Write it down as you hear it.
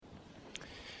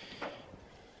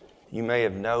You may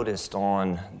have noticed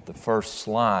on the first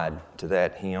slide to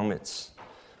that hymn, it's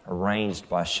arranged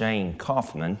by Shane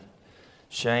Kaufman.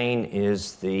 Shane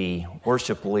is the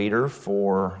worship leader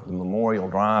for the Memorial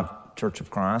Drive Church of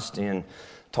Christ in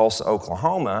Tulsa,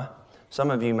 Oklahoma. Some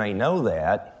of you may know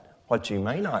that. What you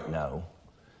may not know,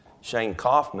 Shane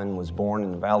Kaufman was born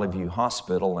in Valley View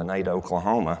Hospital in Ada,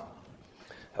 Oklahoma,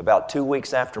 about 2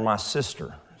 weeks after my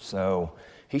sister. So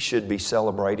he should be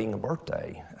celebrating a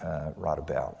birthday right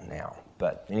about now.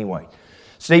 But anyway,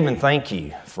 Stephen, thank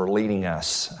you for leading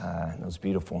us in those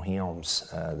beautiful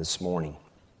hymns this morning.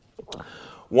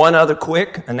 One other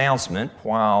quick announcement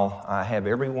while I have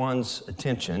everyone's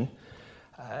attention.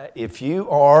 If you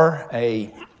are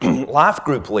a life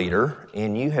group leader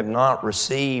and you have not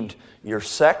received your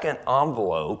second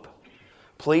envelope,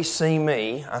 please see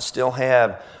me. I still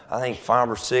have, I think,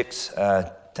 5 or 6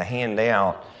 to hand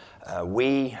out.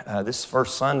 This is the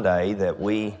first Sunday that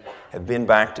we have been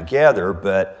back together,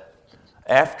 but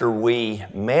after we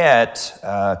met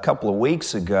a couple of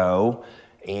weeks ago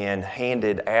and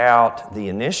handed out the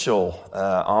initial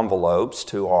envelopes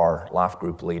to our life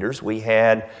group leaders, we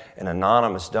had an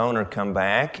anonymous donor come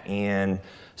back and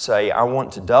say, I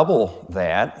want to double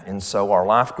that, and so our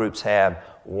life groups have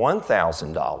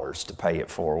 $1,000 to pay it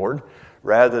forward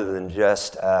rather than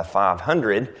just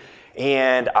 $500.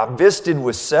 And I've visited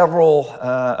with several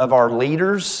of our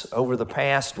leaders over the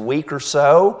past week or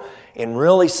so, and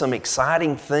really some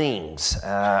exciting things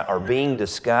are being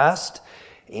discussed.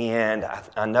 And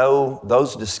I know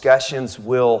those discussions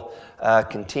will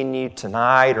continue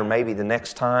tonight or maybe the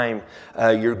next time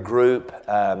your group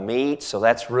meets. So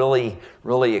that's really,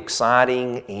 really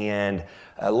exciting, and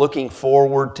looking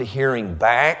forward to hearing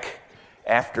back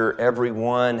after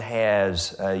everyone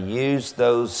has used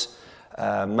those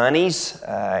monies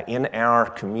in our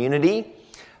community.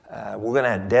 We're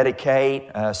going to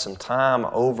dedicate some time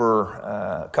over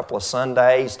a couple of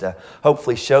Sundays to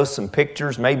hopefully show some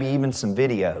pictures, maybe even some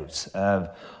videos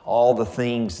of all the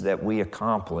things that we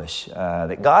accomplish,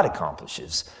 that God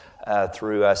accomplishes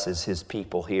through us as His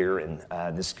people here in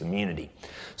this community.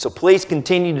 So please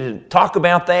continue to talk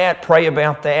about that, pray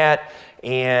about that,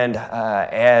 and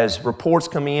as reports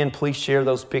come in, please share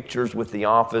those pictures with the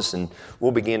office, and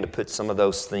we'll begin to put some of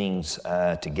those things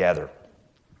together.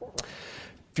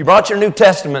 If you brought your New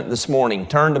Testament this morning,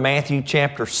 turn to Matthew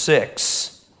chapter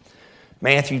 6.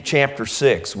 Matthew chapter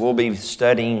 6. We'll be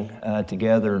studying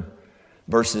together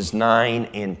verses 9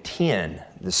 and 10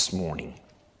 this morning.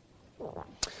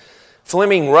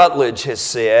 Fleming Rutledge has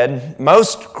said,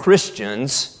 most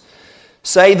Christians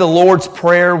say the Lord's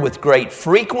Prayer with great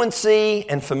frequency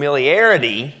and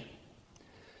familiarity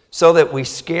so that we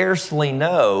scarcely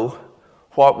know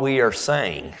what we are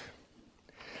saying.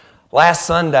 Last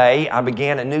Sunday, I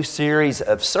began a new series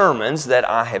of sermons that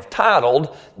I have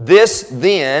titled, This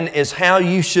Then is How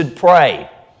You Should Pray.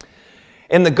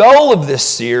 And the goal of this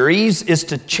series is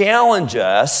to challenge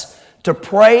us to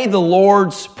pray the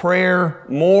Lord's Prayer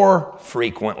more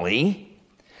frequently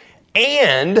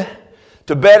and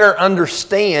to better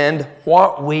understand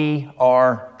what we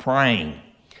are praying.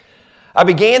 I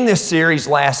began this series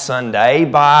last Sunday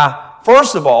by,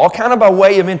 first of all, kind of by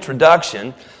way of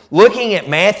introduction, looking at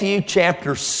Matthew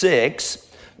chapter 6,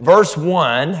 verse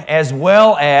 1, as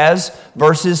well as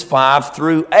verses 5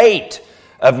 through 8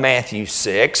 of Matthew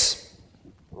 6.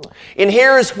 And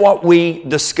here is what we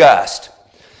discussed.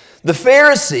 The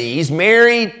Pharisees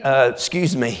measured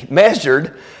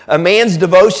a man's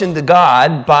devotion to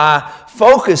God by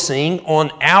focusing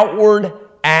on outward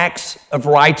acts of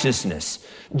righteousness.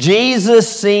 Jesus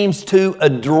seems to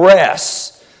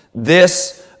address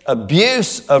this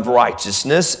abuse of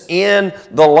righteousness in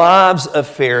the lives of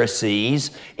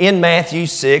Pharisees in Matthew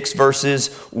 6, verses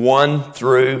 1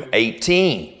 through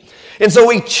 18. And so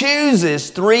he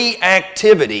chooses 3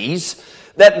 activities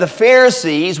that the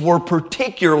Pharisees were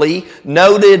particularly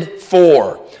noted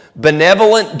for: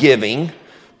 benevolent giving,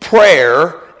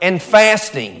 prayer, and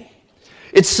fasting.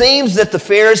 It seems that the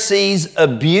Pharisees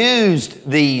abused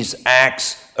these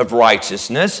acts of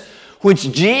righteousness,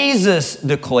 which Jesus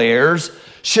declares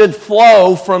should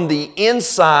flow from the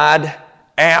inside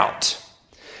out.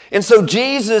 And so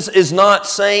Jesus is not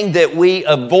saying that we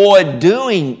avoid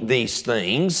doing these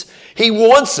things. He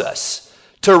wants us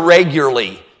to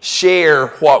regularly share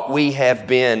what we have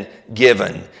been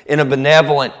given in a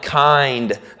benevolent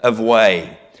kind of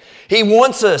way. He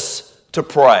wants us to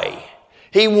pray.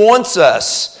 He wants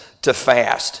us to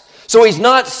fast. So he's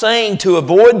not saying to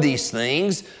avoid these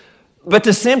things, but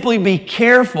to simply be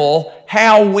careful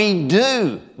how we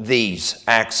do these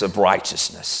acts of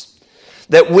righteousness.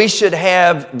 That we should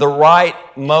have the right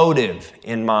motive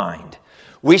in mind.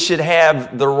 We should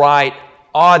have the right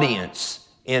audience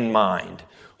in mind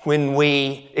when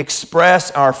we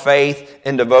express our faith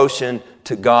and devotion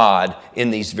to God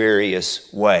in these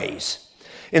various ways.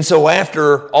 And so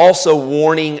after also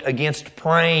warning against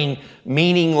praying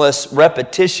meaningless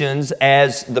repetitions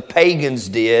as the pagans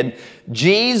did,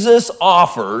 Jesus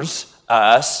offers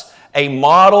us a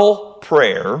model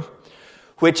prayer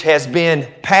which has been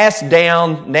passed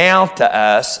down now to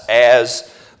us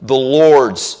as the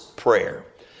Lord's Prayer.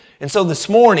 And so this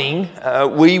morning,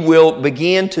 we will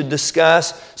begin to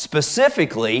discuss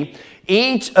specifically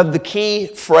each of the key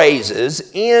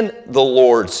phrases in the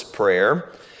Lord's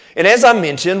Prayer. And as I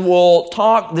mentioned, we'll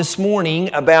talk this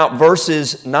morning about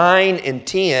verses 9 and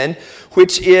 10,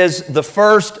 which is the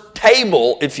first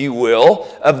table, if you will,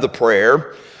 of the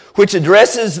prayer, which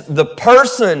addresses the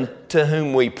person to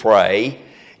whom we pray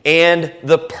and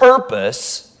the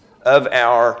purpose of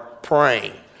our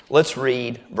praying. Let's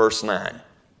read verse 9.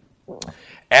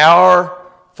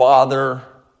 Our Father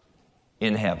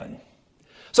in heaven.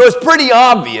 So it's pretty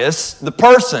obvious the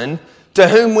person to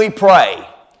whom we pray.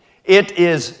 It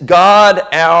is God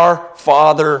our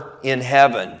Father in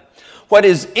heaven. What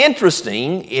is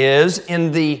interesting is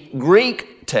in the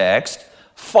Greek text,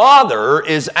 Father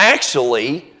is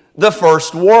actually the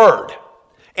first word,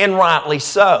 and rightly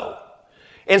so.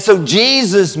 And so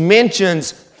Jesus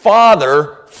mentions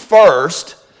Father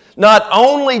first, not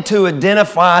only to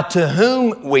identify to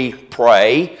whom we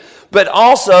pray, but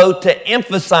also to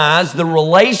emphasize the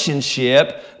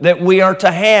relationship that we are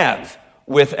to have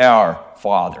with our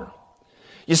Father.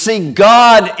 You see,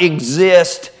 God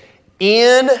exists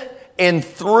in and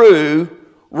through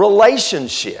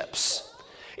relationships,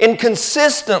 and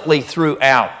consistently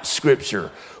throughout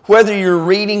Scripture, whether you're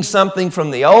reading something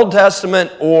from the Old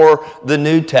Testament or the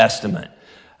New Testament.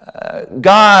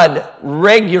 God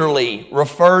regularly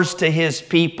refers to His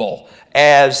people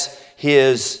as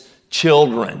His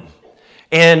children.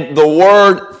 And the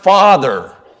word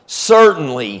Father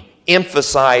certainly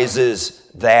emphasizes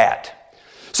that.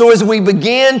 So as we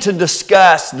begin to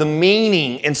discuss the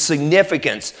meaning and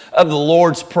significance of the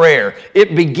Lord's Prayer,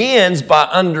 it begins by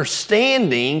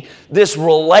understanding this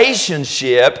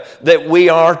relationship that we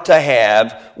are to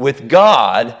have with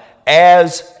God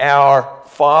as our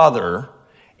Father,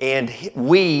 and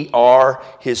we are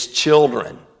His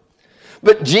children.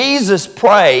 But Jesus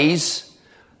prays,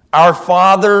 our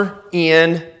Father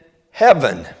in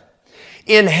heaven.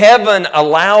 In heaven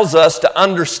allows us to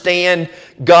understand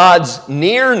God's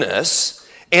nearness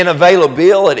and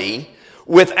availability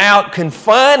without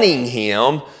confining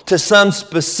Him to some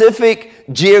specific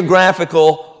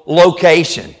geographical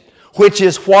location, which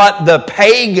is what the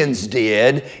pagans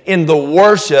did in the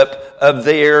worship of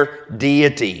their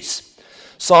deities.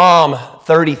 Psalm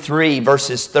 33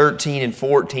 verses 13 and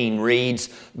 14 reads,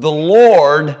 "The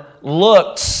Lord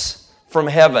looks from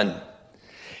heaven.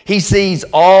 He sees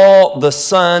all the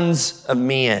sons of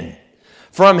men.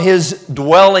 From His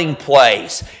dwelling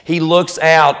place, He looks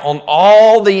out on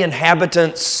all the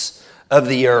inhabitants of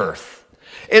the earth."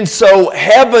 And so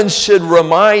heaven should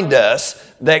remind us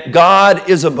that God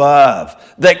is above,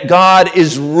 that God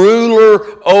is ruler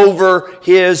over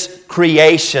His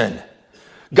creation.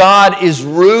 God is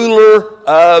ruler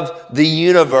of the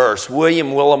universe.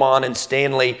 William Willimon and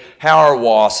Stanley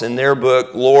Hauerwas, in their book,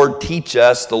 Lord Teach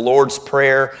Us, the Lord's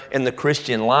Prayer and the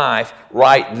Christian Life,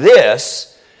 write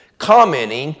this,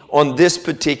 commenting on this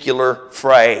particular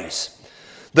phrase.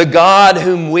 The God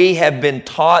whom we have been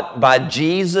taught by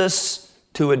Jesus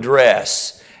to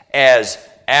address as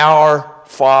our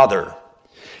Father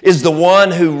is the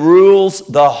one who rules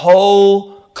the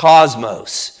whole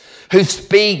cosmos, who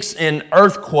speaks in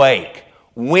earthquake,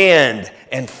 wind,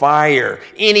 and fire.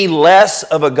 Any less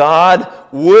of a God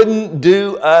wouldn't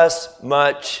do us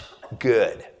much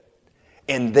good.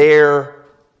 And they're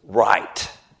right.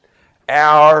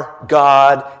 Our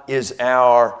God is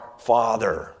our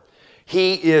Father.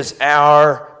 He is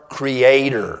our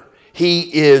Creator. He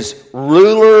is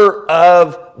ruler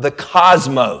of the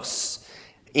cosmos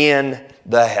in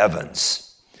the heavens.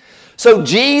 So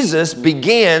Jesus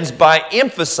begins by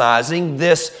emphasizing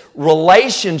this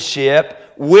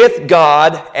relationship with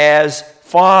God as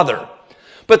Father.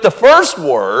 But the first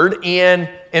word in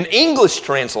an English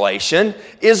translation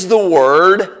is the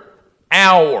word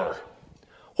our.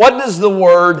 What does the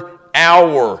word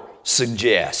our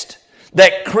suggest?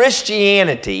 That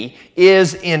Christianity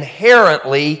is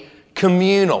inherently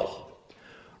communal.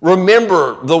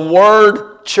 Remember, the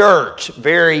word church,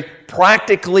 very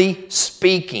practically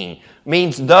speaking,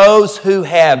 means those who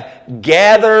have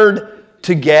gathered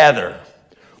together.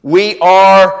 We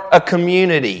are a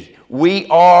community. We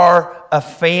are a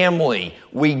family.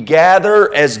 We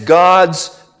gather as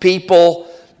God's people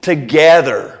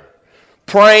together,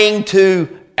 praying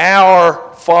to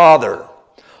our Father.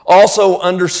 Also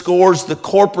underscores the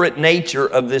corporate nature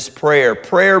of this prayer.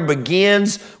 Prayer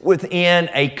begins within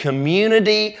a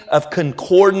community of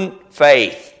concordant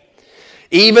faith.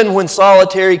 Even when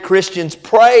solitary Christians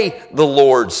pray the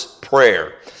Lord's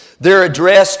Prayer, their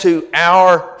address to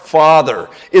our Father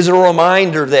is a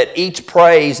reminder that each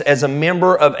prays as a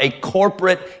member of a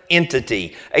corporate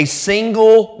entity, a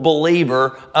single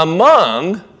believer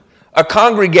among a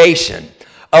congregation,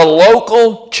 a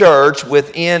local church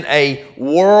within a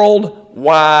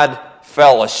worldwide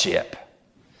fellowship.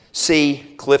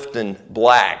 See Clifton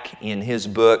Black in his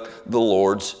book, The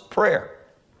Lord's Prayer.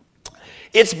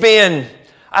 It's been,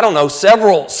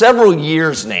 several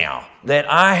years now that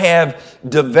I have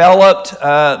developed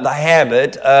the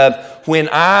habit of when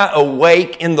I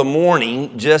awake in the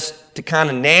morning just to kind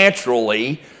of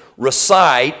naturally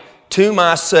recite to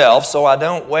myself, so I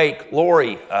don't wake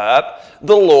Lori up,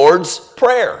 the Lord's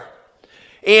Prayer.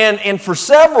 And for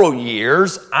several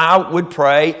years, I would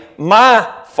pray, "My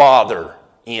Father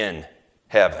in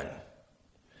heaven,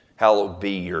 hallowed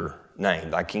be your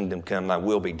name. Thy kingdom come, thy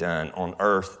will be done on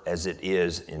earth as it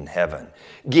is in heaven.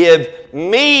 Give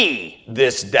me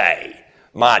this day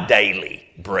my daily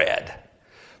bread.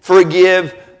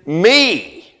 Forgive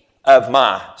me of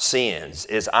my sins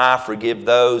as I forgive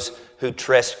those who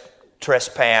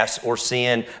trespass or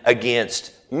sin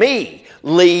against me.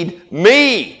 Lead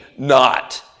me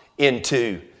not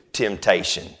into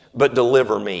temptation, but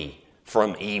deliver me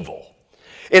from evil."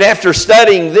 And after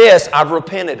studying this, I've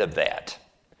repented of that.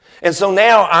 And so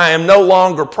now I am no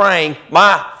longer praying,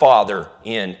 "My Father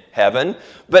in heaven,"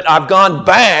 but I've gone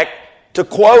back to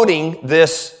quoting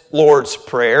this Lord's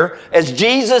Prayer as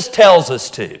Jesus tells us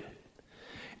to,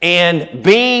 and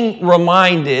being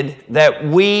reminded that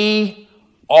we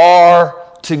are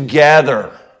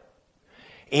together.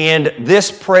 And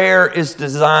this prayer is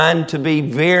designed to be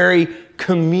very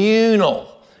communal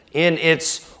in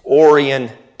its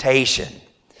orientation.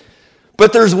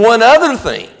 But there's one other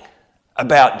thing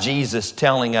about Jesus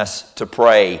telling us to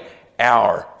pray,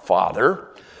 "Our Father."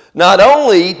 Not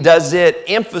only does it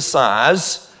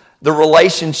emphasize the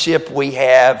relationship we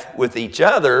have with each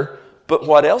other, but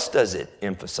what else does it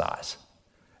emphasize?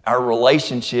 Our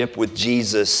relationship with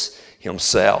Jesus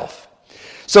himself.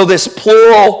 So this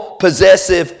plural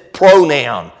possessive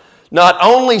pronoun not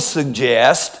only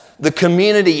suggests the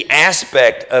community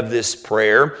aspect of this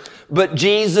prayer, but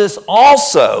Jesus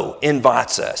also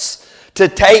invites us to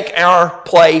take our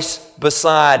place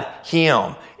beside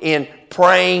him in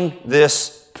praying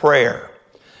this prayer.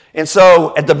 And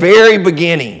so at the very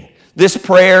beginning, this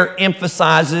prayer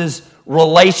emphasizes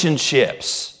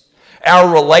relationships. Our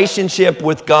relationship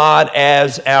with God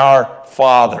as our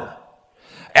Father.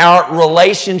 Our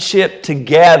relationship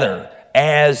together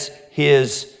as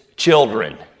his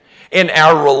children. And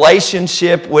our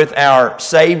relationship with our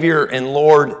Savior and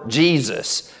Lord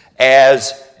Jesus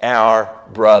as our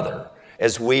brother,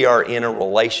 as we are in a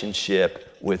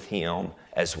relationship with him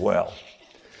as well.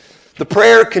 The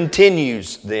prayer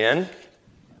continues then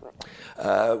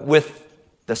with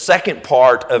the second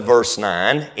part of verse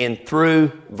 9 and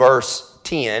through verse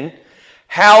 10.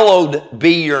 "Hallowed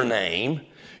be your name,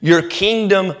 your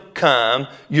kingdom come,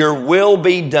 your will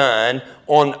be done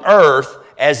on earth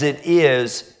as it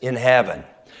is in heaven."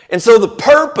 And so the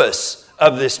purpose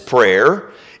of this prayer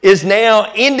is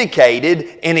now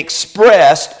indicated and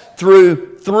expressed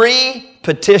through three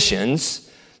petitions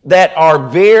that are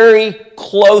very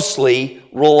closely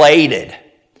related.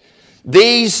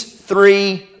 These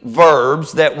three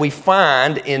verbs that we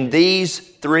find in these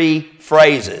three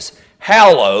phrases,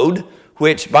 hallowed,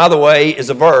 which by the way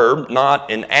is a verb, not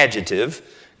an adjective,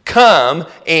 come,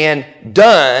 and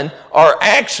done are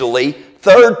actually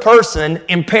third-person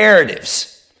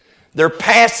imperatives. They're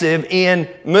passive in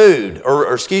mood,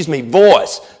 or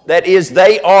voice. That is,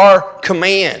 they are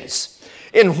commands.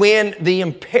 And when the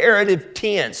imperative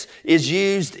tense is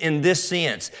used in this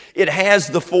sense, it has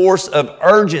the force of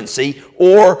urgency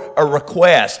or a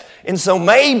request. And so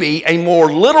maybe a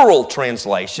more literal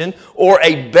translation or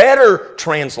a better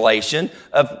translation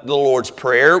of the Lord's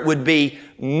Prayer would be,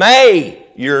 "May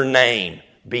your name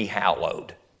be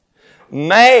hallowed.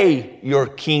 May your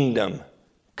kingdom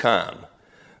come.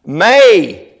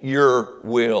 May your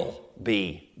will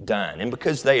be done." And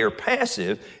because they are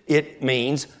passive, it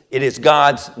means it is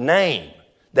God's name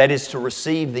that is to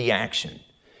receive the action.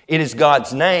 It is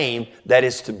God's name that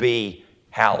is to be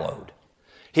hallowed.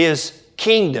 His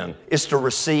kingdom is to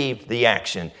receive the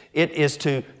action. It is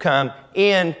to come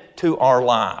into our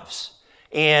lives.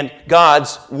 And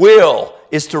God's will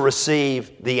is to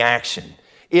receive the action.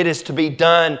 It is to be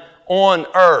done on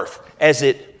earth as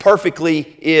it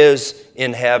perfectly is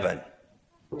in heaven.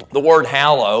 The word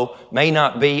hallow may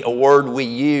not be a word we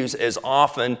use as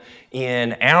often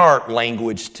in our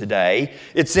language today.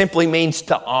 It simply means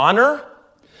to honor,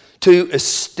 to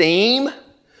esteem,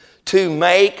 to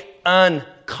make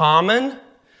uncommon,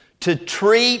 to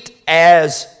treat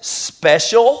as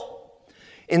special.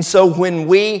 And so when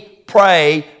we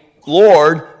pray,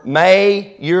 Lord,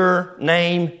 may your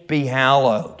name be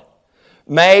hallowed.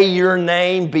 May your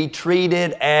name be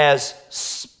treated as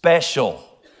special,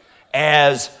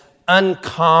 as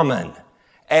uncommon,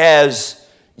 as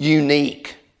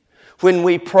unique. When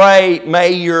we pray,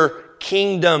 may your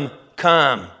kingdom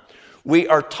come, we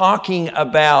are talking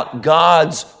about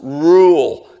God's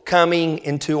rule coming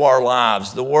into our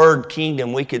lives. The word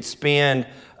kingdom, we could spend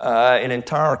an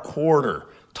entire quarter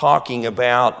talking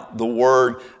about the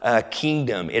word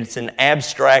kingdom. It's an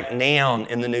abstract noun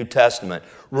in the New Testament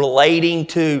relating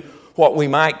to what we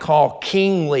might call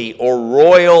kingly or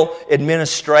royal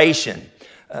administration.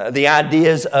 The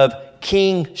ideas of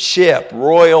kingship,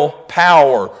 royal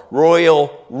power,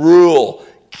 royal rule,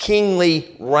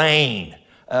 kingly reign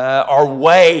are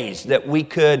ways that we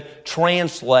could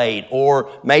translate or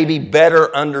maybe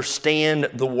better understand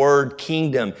the word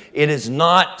kingdom. It is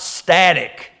not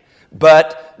static,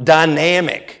 but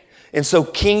dynamic. And so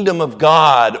kingdom of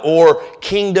God or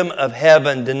kingdom of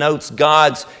heaven denotes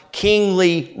God's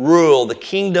kingly rule. The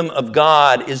kingdom of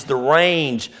God is the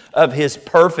range of His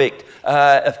perfect,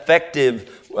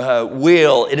 effective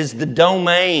will. It is the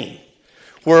domain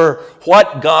where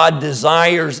what God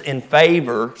desires and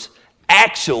favors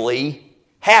actually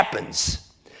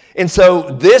happens. And so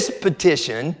this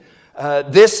petition,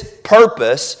 this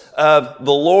purpose of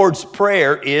the Lord's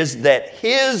Prayer is that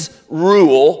His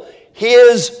rule,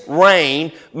 His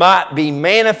reign might be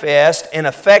manifest and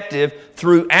effective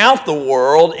throughout the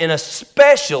world and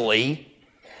especially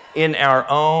in our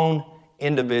own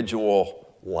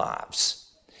individual lives.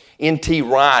 N.T.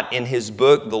 Wright, in his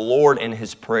book, The Lord and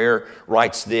His Prayer,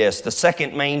 writes this: the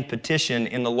second main petition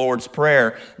in the Lord's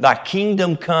Prayer, Thy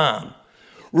kingdom come,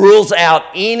 rules out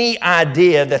any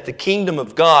idea that the kingdom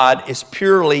of God is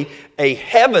purely a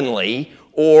heavenly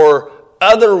or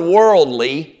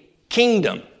otherworldly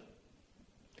kingdom.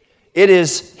 It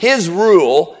is His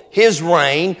rule, His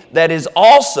reign, that is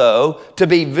also to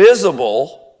be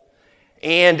visible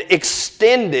and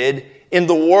extended in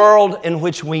the world in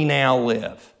which we now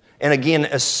live. And again,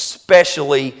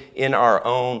 especially in our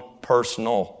own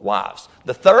personal lives.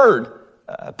 The third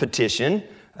petition,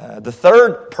 the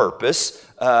third purpose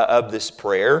of this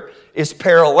prayer is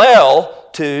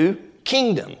parallel to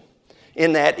kingdom.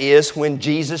 And that is when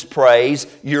Jesus prays,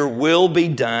 your will be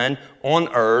done on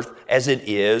earth as it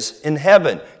is in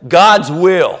heaven. God's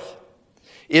will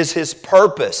is His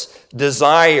purpose,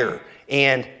 desire,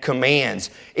 and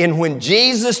commands. And when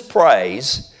Jesus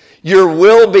prays, your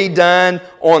will be done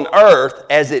on earth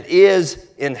as it is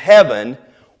in heaven,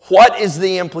 what is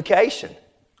the implication?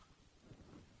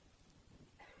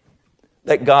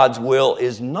 That God's will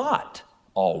is not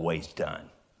always done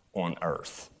on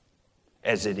earth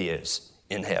as it is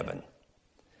in heaven.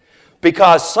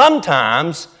 Because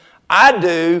sometimes I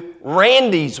do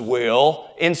Randy's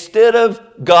will instead of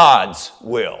God's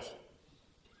will.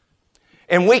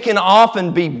 And we can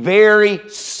often be very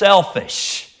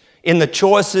selfish in the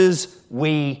choices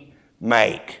we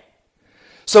make.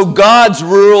 So God's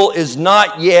rule is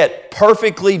not yet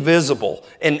perfectly visible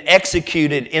and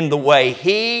executed in the way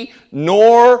He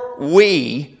nor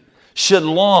we should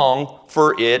long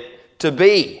for it to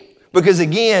be. Because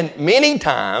again, many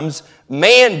times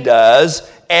man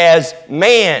does as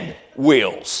man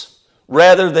wills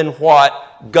rather than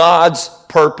what God's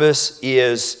purpose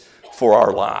is for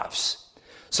our lives.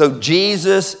 So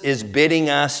Jesus is bidding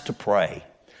us to pray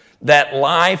that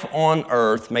life on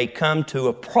earth may come to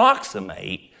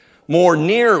approximate more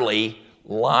nearly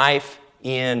life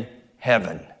in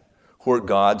heaven, where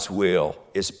God's will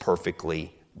is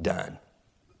perfectly done.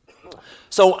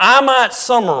 So I might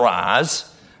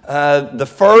summarize the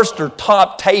first or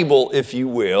top table, if you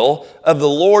will, of the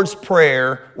Lord's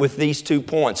Prayer with these 2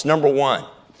 points. Number one,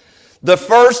 the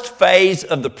first phase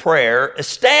of the prayer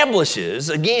establishes,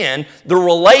 again, the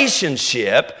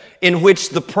relationship in which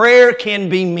the prayer can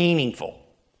be meaningful.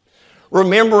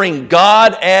 Remembering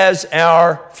God as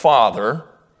our Father,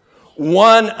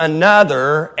 one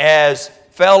another as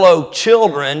fellow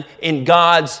children in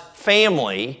God's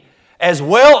family, as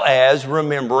well as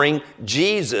remembering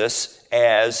Jesus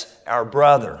as our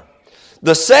brother.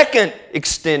 The second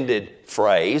extended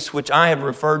phrase, which I have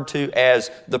referred to as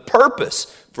the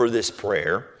purpose for this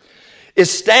prayer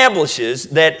establishes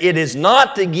that it is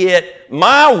not to get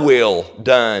my will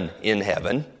done in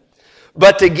heaven,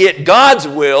 but to get God's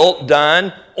will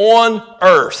done on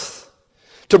earth,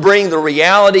 to bring the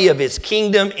reality of His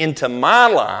kingdom into my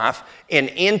life and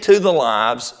into the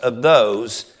lives of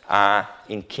those I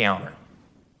encounter.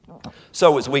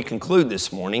 So as we conclude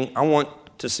this morning, I want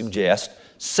to suggest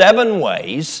 7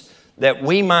 ways that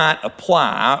we might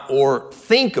apply or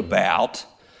think about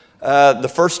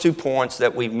the first 2 points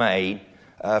that we've made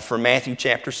from Matthew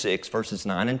chapter 6, verses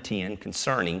 9 and 10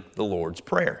 concerning the Lord's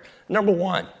Prayer. Number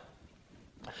 1,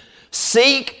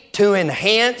 seek to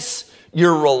enhance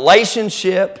your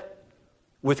relationship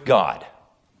with God.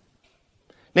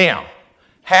 Now,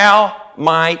 how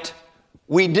might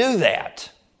we do that?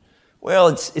 Well,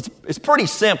 it's pretty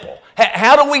simple.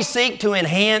 How do we seek to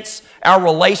enhance our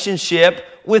relationship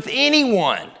with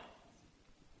anyone?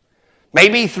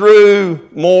 Maybe through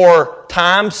more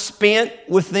time spent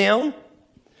with them.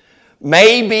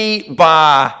 Maybe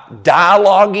by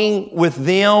dialoguing with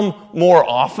them more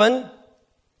often.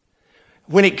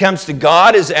 When it comes to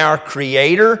God as our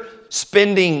Creator,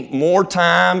 spending more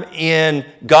time in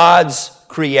God's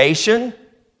creation.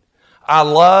 I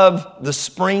love the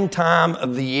springtime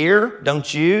of the year,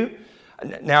 don't you?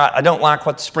 Now, I don't like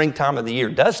what the springtime of the year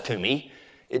does to me.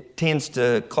 It tends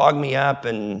to clog me up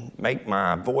and make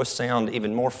my voice sound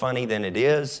even more funny than it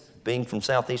is, being from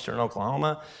southeastern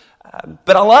Oklahoma.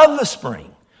 But I love the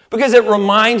spring because it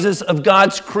reminds us of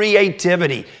God's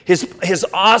creativity, His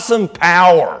awesome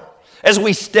power as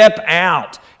we step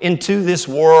out into this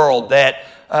world that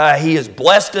He has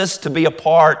blessed us to be a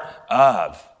part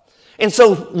of. And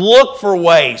so look for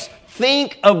ways,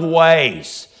 think of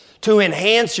ways to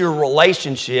enhance your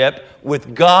relationship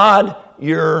with God,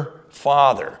 your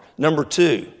Father. Number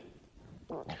 2,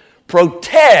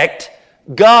 protect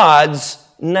God's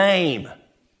name.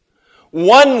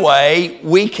 One way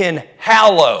we can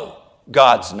hallow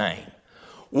God's name.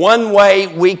 One way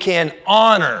we can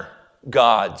honor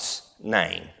God's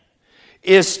name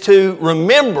is to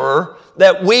remember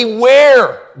that we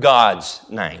wear God's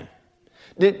name.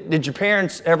 Did your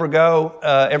parents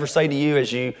ever say to you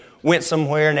as you went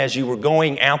somewhere and as you were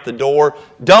going out the door,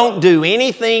 don't do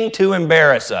anything to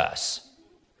embarrass us?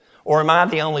 Or am I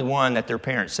the only one that their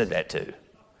parents said that to?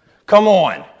 Come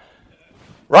on.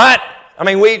 Right? I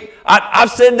mean,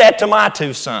 I've said that to my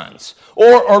 2 sons.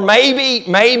 Or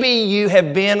maybe you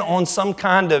have been on some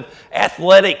kind of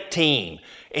athletic team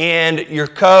and your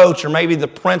coach or maybe the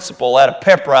principal at a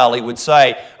pep rally would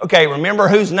say, okay, remember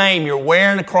whose name you're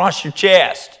wearing across your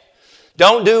chest.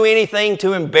 Don't do anything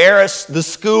to embarrass the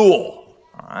school.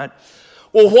 All right.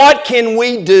 Well, what can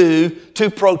we do to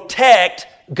protect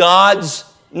God's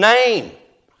name?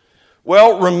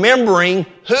 Well, remembering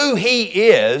who He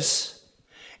is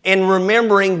and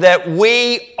remembering that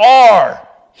we are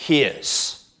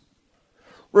His.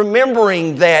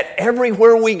 Remembering that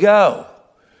everywhere we go,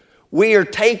 we are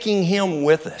taking Him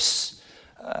with us.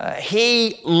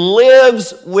 He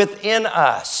lives within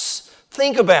us.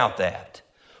 Think about that.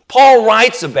 Paul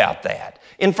writes about that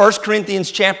in 1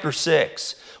 Corinthians chapter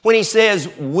 6 when he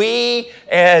says, we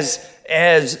as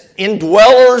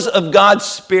indwellers of God's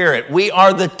Spirit, we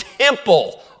are the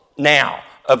temple now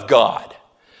of God.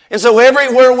 And so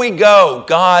everywhere we go,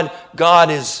 God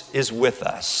is with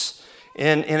us.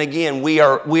 And again, we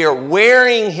are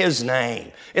wearing His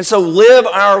name. And so live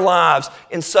our lives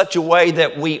in such a way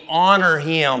that we honor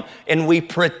Him and we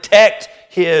protect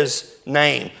His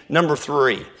name. Number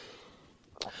 3,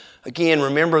 again,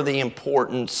 remember the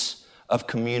importance of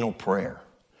communal prayer.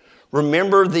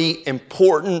 Remember the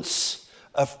importance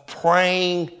of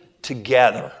praying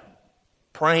together.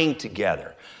 Praying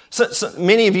together. So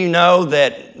many of you know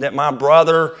that my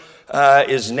brother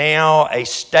is now a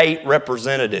state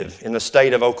representative in the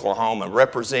state of Oklahoma,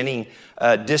 representing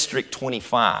District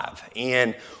 25.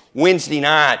 And Wednesday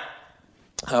night,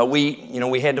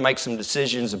 we had to make some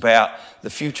decisions about the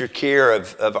future care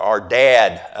of our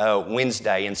dad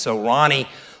Wednesday. And so Ronnie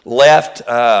left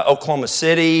Oklahoma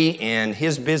City and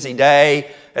his busy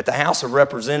day at the House of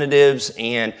Representatives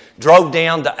and drove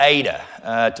down to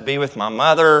Ada to be with my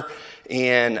mother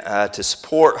and to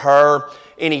support her.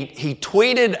 And he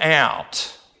tweeted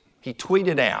out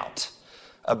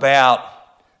about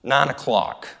 9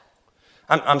 o'clock.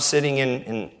 I'm sitting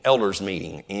in elders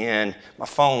meeting and my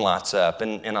phone lights up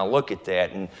and I look at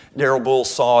that and Darrell Bull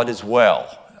saw it as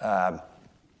well.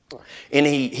 And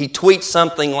he tweets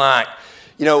something like,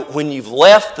 when you've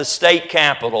left the state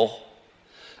capitol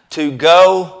to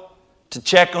go to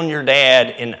check on your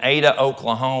dad in Ada,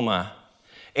 Oklahoma,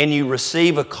 and you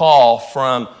receive a call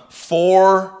from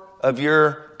 4 of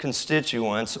your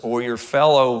constituents or your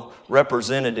fellow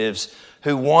representatives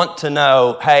who want to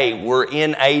know, hey, we're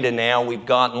in Ada now, we've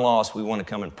gotten lost, we want to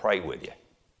come and pray with you.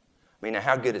 I mean,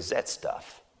 how good is that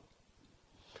stuff?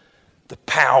 The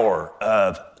power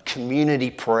of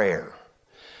community prayer.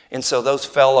 And so those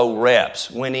fellow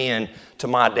reps went in to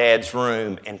my dad's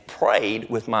room and prayed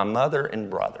with my mother and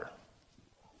brother.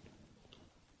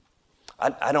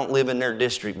 I don't live in their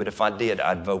district, but if I did,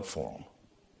 I'd vote for them.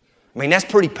 I mean, that's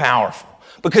pretty powerful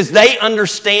because they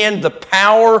understand the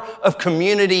power of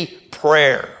community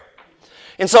prayer.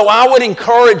 And so I would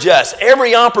encourage us,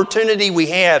 every opportunity we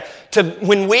have, to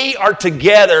when we are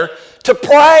together, to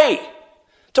pray,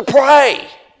 to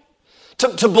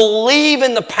believe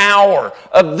in the power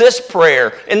of this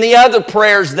prayer and the other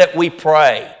prayers that we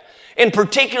pray, and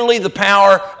particularly the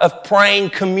power of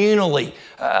praying communally.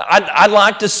 I'd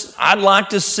like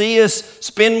to see us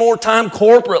spend more time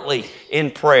corporately in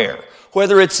prayer,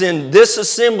 whether it's in this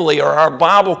assembly or our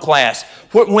Bible class.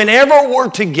 Whenever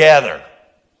we're together,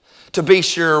 to be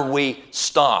sure we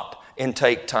stop and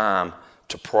take time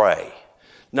to pray.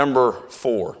 Number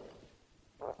 4,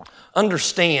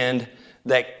 understand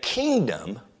that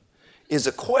kingdom is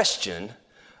a question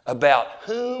about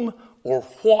whom or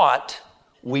what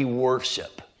we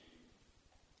worship.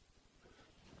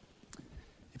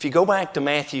 If you go back to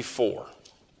Matthew 4,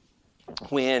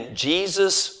 when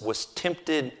Jesus was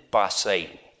tempted by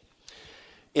Satan,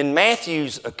 in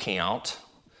Matthew's account,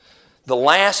 the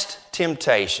last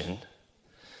temptation,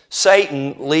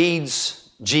 Satan leads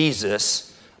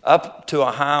Jesus up to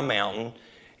a high mountain,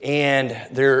 and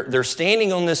they're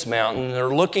standing on this mountain, and they're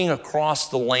looking across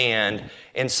the land,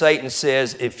 and Satan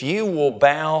says, if you will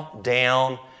bow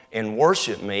down and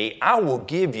worship me, I will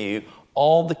give you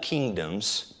all the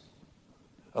kingdoms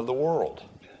of the world.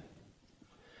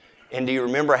 And do you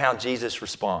remember how Jesus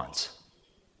responds?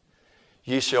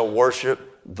 You shall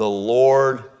worship the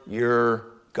Lord your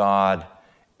God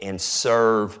and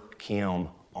serve him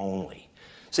only.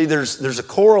 See, there's a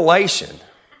correlation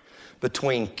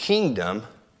between kingdom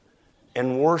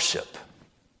and worship.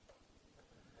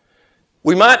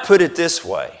 We might put it this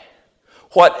way.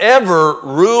 Whatever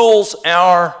rules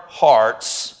our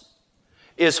hearts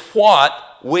is what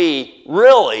we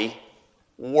really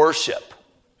worship.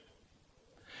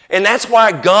 And that's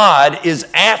why God is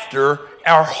after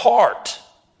our heart.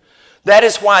 That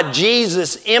is why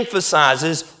Jesus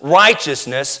emphasizes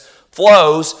righteousness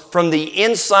flows from the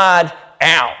inside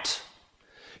out.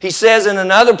 He says in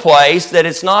another place that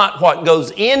it's not what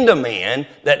goes into man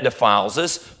that defiles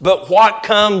us, but what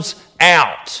comes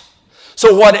out.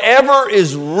 So whatever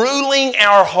is ruling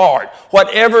our heart,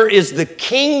 whatever is the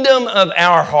kingdom of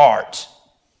our heart,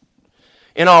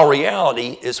 in all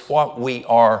reality is what we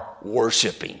are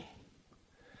worshiping.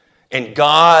 And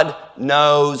God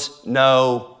knows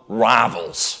no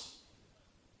rivals.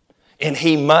 And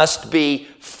he must be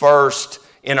first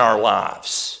in our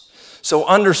lives. So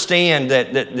understand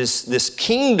that this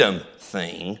kingdom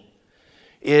thing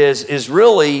is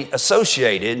really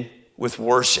associated with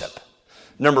worship.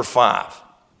 Number 5,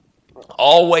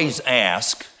 always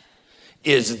ask,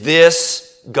 is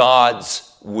this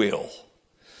God's will?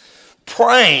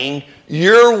 Praying,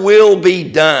 your will be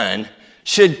done,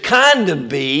 should kind of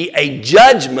be a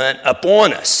judgment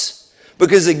upon us.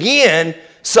 Because again,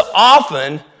 so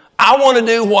often, I want to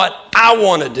do what I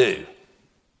want to do.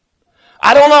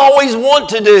 I don't always want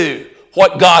to do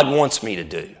what God wants me to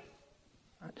do.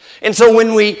 And so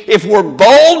if we're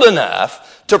bold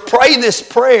enough to pray this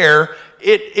prayer,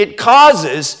 it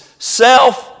causes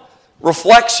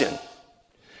self-reflection.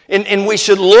 And we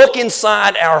should look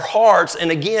inside our hearts and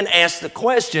again ask the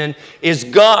question, is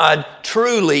God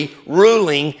truly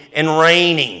ruling and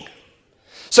reigning?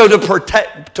 So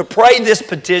to pray this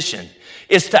petition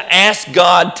is to ask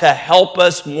God to help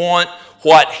us want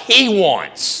what he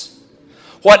wants,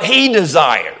 what he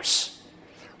desires,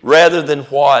 rather than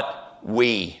what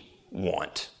we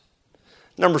want.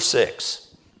 Number 6,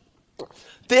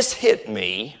 this hit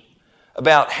me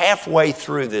about halfway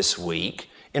through this week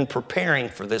in preparing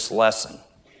for this lesson.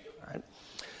 Right?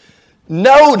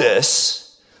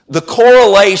 Notice the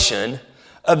correlation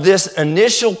of this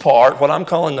initial part, what I'm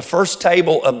calling the first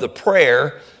table of the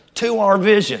prayer, to our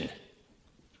vision.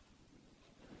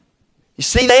 You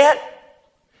see that?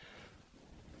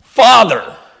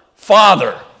 Father,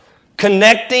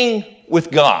 connecting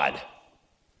with God.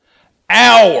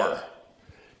 Our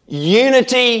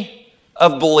unity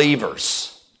of believers.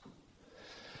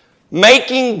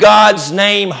 Making God's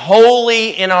name holy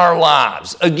in our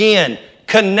lives. Again,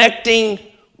 connecting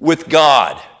with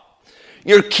God.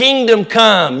 Your kingdom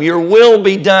come, your will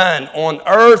be done on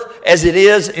earth as it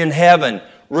is in heaven.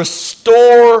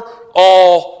 Restore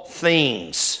all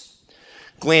things.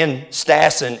 Glenn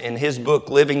Stassen, in his book,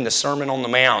 Living the Sermon on the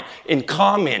Mount, in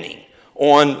commenting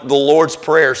on the Lord's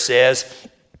Prayer, says,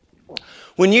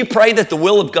 when you pray that the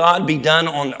will of God be done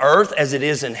on earth as it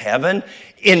is in heaven,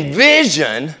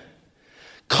 envision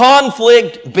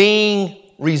conflict being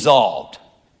resolved.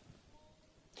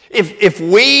 If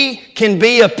we can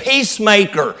be a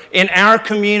peacemaker in our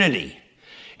community,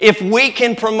 if we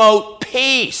can promote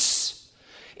peace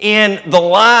in the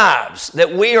lives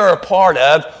that we are a part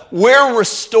of, we're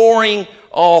restoring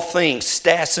all things.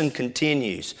 Stassen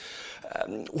continues.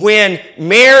 When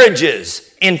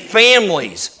marriages and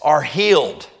families are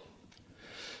healed,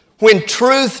 when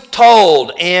truth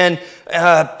told and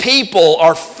people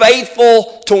are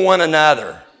faithful to one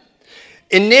another,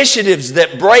 initiatives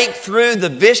that break through the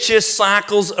vicious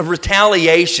cycles of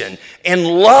retaliation, and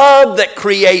love that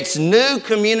creates new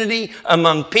community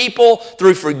among people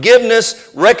through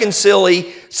forgiveness,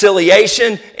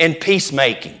 reconciliation, and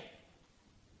peacemaking.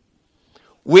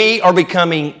 We are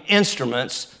becoming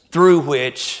instruments through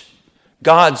which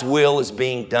God's will is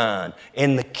being done,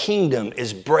 and the kingdom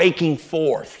is breaking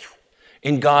forth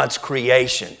in God's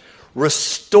creation,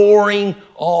 restoring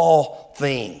all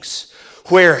things.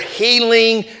 Where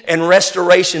healing and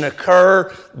restoration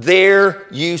occur, there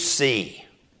you see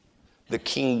the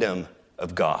kingdom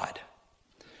of God.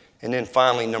 And then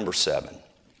finally, number 7.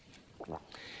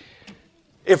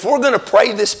 If we're going to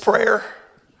pray this prayer,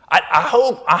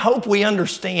 I hope we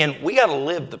understand we got to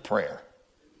live the prayer.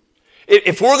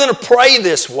 If we're going to pray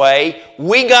this way,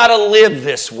 we got to live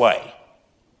this way.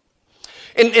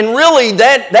 And really,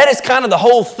 that is kind of the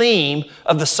whole theme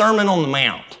of the Sermon on the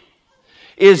Mount.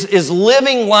 Is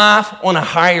living life on a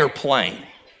higher plane.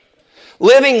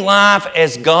 Living life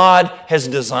as God has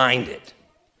designed it.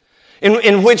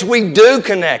 In which we do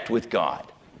connect with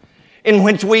God. In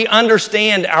which we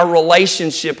understand our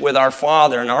relationship with our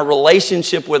Father and our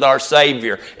relationship with our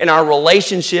Savior and our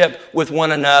relationship with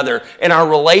one another and our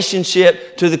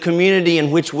relationship to the community in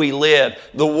which we live,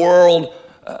 the world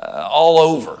all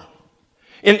over.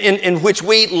 In which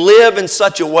we live in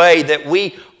such a way that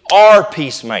we are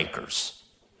peacemakers.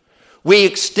 We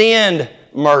extend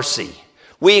mercy.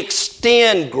 We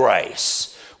extend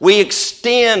grace. We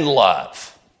extend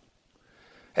love.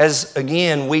 As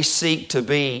again, we seek to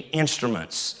be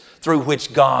instruments through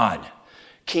which God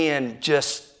can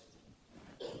just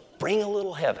bring a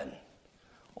little heaven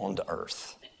onto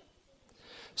earth.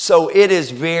 So it is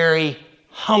very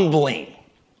humbling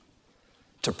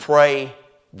to pray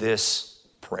this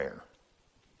prayer.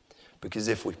 Because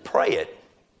if we pray it,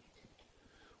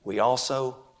 we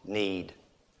also need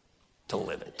to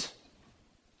live it.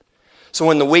 So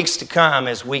in the weeks to come,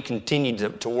 as we continue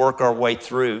to work our way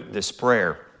through this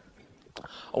prayer,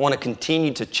 I want to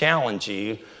continue to challenge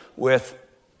you with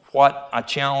what I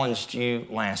challenged you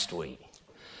last week.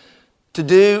 To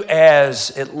do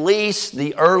as at least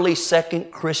the early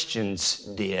second Christians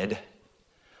did,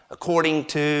 according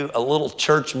to a little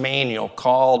church manual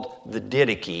called the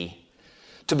Didache,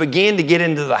 to begin to get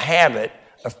into the habit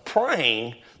of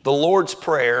praying the Lord's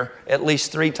Prayer at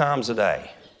least 3 times a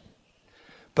day.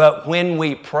 But when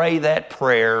we pray that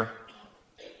prayer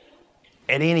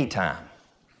at any time,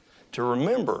 to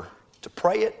remember to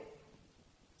pray it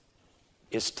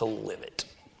is to live it.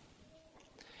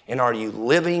 And are you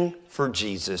living for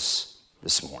Jesus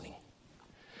this morning?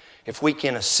 If we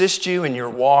can assist you in your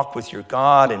walk with your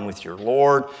God and with your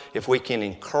Lord, if we can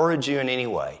encourage you in any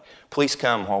way, please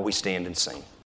come while we stand and sing.